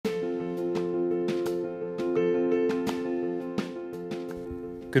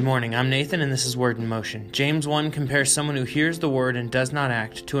Good morning, I'm Nathan and this is Word in Motion. James 1 compares someone who hears the word and does not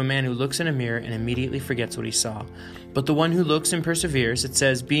act to a man who looks in a mirror and immediately forgets what he saw. But the one who looks and perseveres, it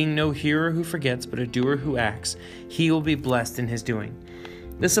says, being no hearer who forgets but a doer who acts, he will be blessed in his doing.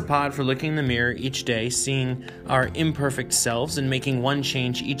 This is a pod for looking in the mirror each day, seeing our imperfect selves and making one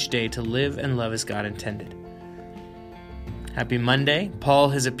change each day to live and love as God intended. Happy Monday. Paul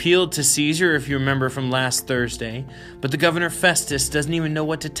has appealed to Caesar, if you remember from last Thursday, but the governor Festus doesn't even know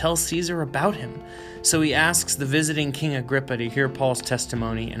what to tell Caesar about him. So he asks the visiting King Agrippa to hear Paul's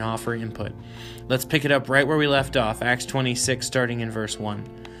testimony and offer input. Let's pick it up right where we left off, Acts 26, starting in verse 1.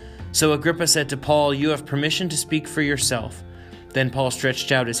 So Agrippa said to Paul, "You have permission to speak for yourself." Then Paul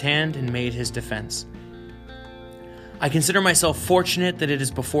stretched out his hand and made his defense. "I consider myself fortunate that it is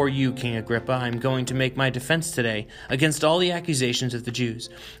before you, King Agrippa, I am going to make my defense today against all the accusations of the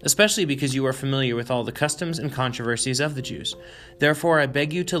Jews, especially because you are familiar with all the customs and controversies of the Jews. Therefore I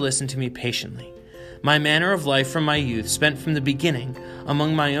beg you to listen to me patiently. My manner of life from my youth, spent from the beginning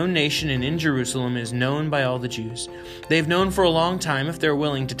among my own nation and in Jerusalem, is known by all the Jews. They have known for a long time, if they are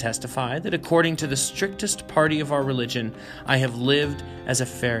willing to testify, that according to the strictest party of our religion, I have lived as a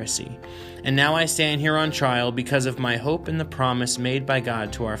Pharisee. And now I stand here on trial because of my hope in the promise made by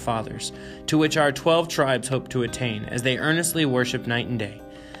God to our fathers, to which our 12 tribes hope to attain, as they earnestly worship night and day.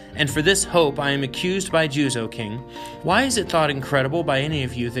 And for this hope I am accused by Jews, O king. Why is it thought incredible by any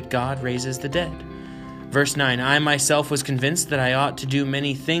of you that God raises the dead?" Verse 9, "I myself was convinced that I ought to do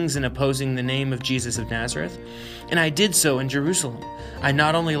many things in opposing the name of Jesus of Nazareth, and I did so in Jerusalem. I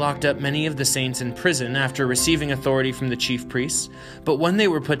not only locked up many of the saints in prison after receiving authority from the chief priests, but when they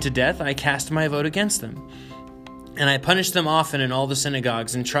were put to death, I cast my vote against them. And I punished them often in all the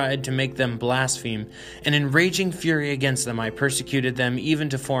synagogues and tried to make them blaspheme, and in raging fury against them I persecuted them even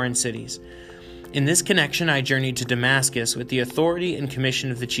to foreign cities. In this connection I journeyed to Damascus with the authority and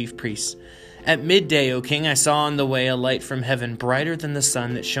commission of the chief priests. At midday, O king, I saw on the way a light from heaven, brighter than the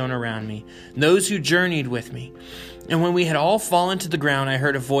sun that shone around me, those who journeyed with me. And when we had all fallen to the ground, I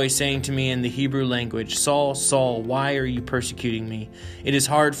heard a voice saying to me in the Hebrew language, 'Saul, Saul, why are you persecuting me? It is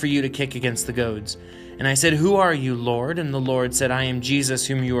hard for you to kick against the goads.' And I said, 'Who are you, Lord?' And the Lord said, 'I am Jesus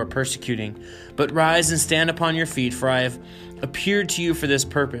whom you are persecuting. But rise and stand upon your feet, for I have appeared to you for this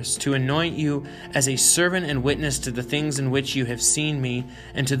purpose, to anoint you as a servant and witness to the things in which you have seen me,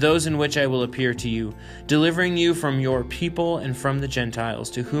 and to those in which I will appear to you, delivering you from your people and from the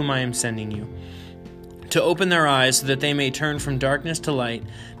Gentiles, to whom I am sending you, to open their eyes so that they may turn from darkness to light,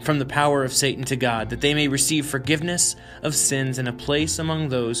 from the power of Satan to God, that they may receive forgiveness of sins and a place among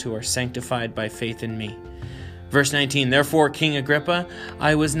those who are sanctified by faith in me.'" Verse 19, "Therefore, King Agrippa,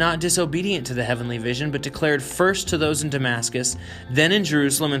 I was not disobedient to the heavenly vision, but declared first to those in Damascus, then in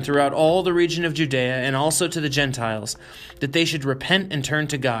Jerusalem and throughout all the region of Judea, and also to the Gentiles, that they should repent and turn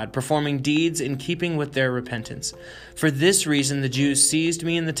to God, performing deeds in keeping with their repentance. For this reason the Jews seized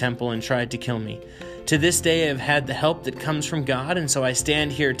me in the temple and tried to kill me. To this day I have had the help that comes from God, and so I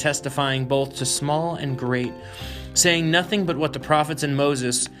stand here testifying both to small and great, saying nothing but what the prophets and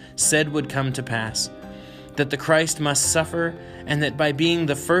Moses said would come to pass, that the Christ must suffer, and that by being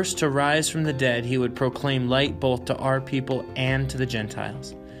the first to rise from the dead, he would proclaim light both to our people and to the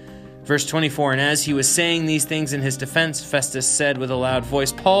Gentiles." Verse 24, "And as he was saying these things in his defense, Festus said with a loud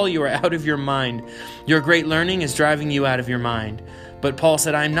voice, 'Paul, you are out of your mind. Your great learning is driving you out of your mind.' But Paul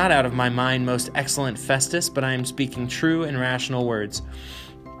said, 'I am not out of my mind, most excellent Festus, but I am speaking true and rational words.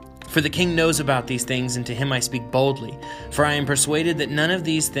 For the king knows about these things, and to him I speak boldly. For I am persuaded that none of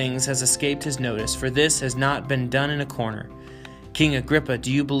these things has escaped his notice, for this has not been done in a corner. King Agrippa,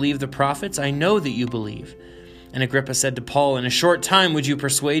 do you believe the prophets? I know that you believe.' And Agrippa said to Paul, 'In a short time would you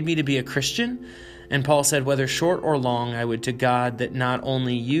persuade me to be a Christian?' And Paul said, 'Whether short or long, I would to God that not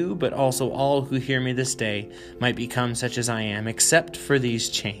only you, but also all who hear me this day might become such as I am, except for these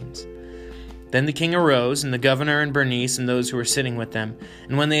chains.' Then the king arose, and the governor and Bernice and those who were sitting with them.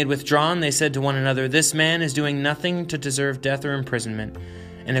 And when they had withdrawn, they said to one another, 'This man is doing nothing to deserve death or imprisonment.'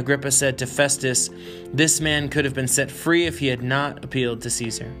 And Agrippa said to Festus, 'This man could have been set free if he had not appealed to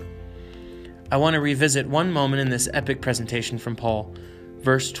Caesar.'" I want to revisit one moment in this epic presentation from Paul.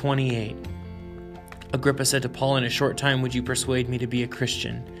 Verse 28. Agrippa said to Paul, "In a short time would you persuade me to be a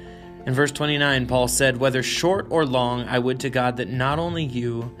Christian?" In verse 29, Paul said, "Whether short or long, I would to God that not only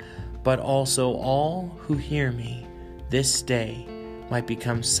you, but also all who hear me this day might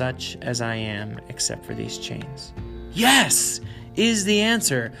become such as I am, except for these chains." Yes, is the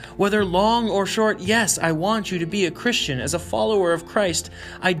answer. Whether long or short, yes, I want you to be a Christian, as a follower of Christ,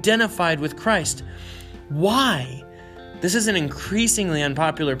 identified with Christ. Why? This is an increasingly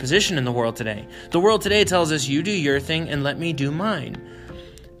unpopular position in the world today. The world today tells us, you do your thing and let me do mine.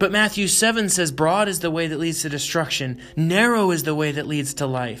 But Matthew 7 says, broad is the way that leads to destruction. Narrow is the way that leads to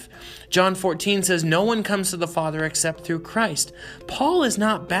life. John 14 says, no one comes to the Father except through Christ. Paul is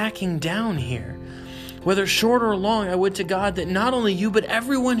not backing down here. Whether short or long, I would to God that not only you, but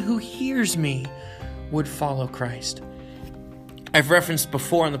everyone who hears me would follow Christ. I've referenced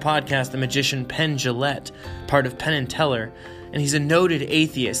before on the podcast the magician Penn Jillette, part of Penn and Teller, and he's a noted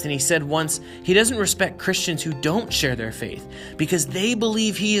atheist, and he said once he doesn't respect Christians who don't share their faith because they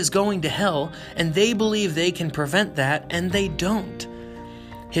believe he is going to hell, and they believe they can prevent that, and they don't.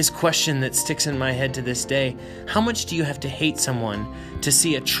 His question that sticks in my head to this day, how much do you have to hate someone to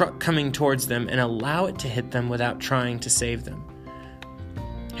see a truck coming towards them and allow it to hit them without trying to save them?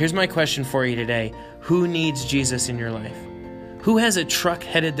 Here's my question for you today. Who needs Jesus in your life? Who has a truck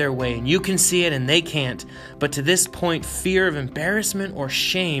headed their way and you can see it and they can't, but to this point, fear of embarrassment or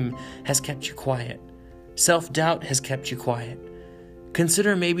shame has kept you quiet. Self-doubt has kept you quiet.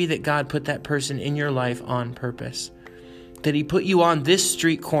 Consider maybe that God put that person in your life on purpose. That he put you on this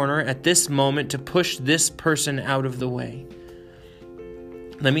street corner at this moment to push this person out of the way.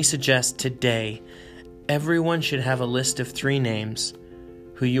 Let me suggest today, everyone should have a list of 3 names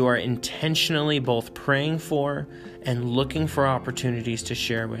who you are intentionally both praying for and looking for opportunities to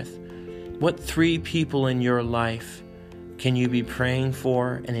share with. What 3 people in your life can you be praying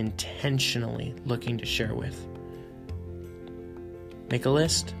for and intentionally looking to share with? Make a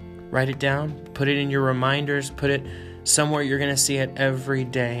list, write it down, put it in your reminders, put it somewhere you're going to see it every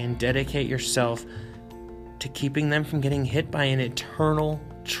day, and dedicate yourself to keeping them from getting hit by an eternal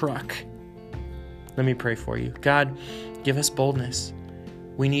truck. Let me pray for you. God, give us boldness.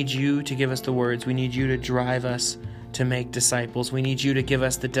 We need you to give us the words. We need you to drive us to make disciples. We need you to give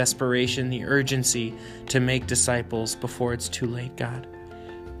us the desperation, the urgency to make disciples before it's too late, God.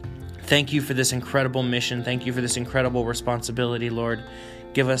 Thank you for this incredible mission. Thank you for this incredible responsibility, Lord.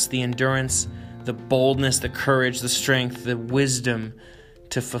 Give us the endurance, the boldness, the courage, the strength, the wisdom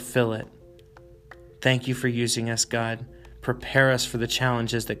to fulfill it. Thank you for using us, God. Prepare us for the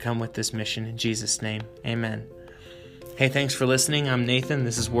challenges that come with this mission. In Jesus' name, amen. Hey, thanks for listening. I'm Nathan.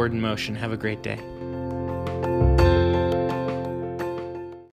 This is Word in Motion. Have a great day.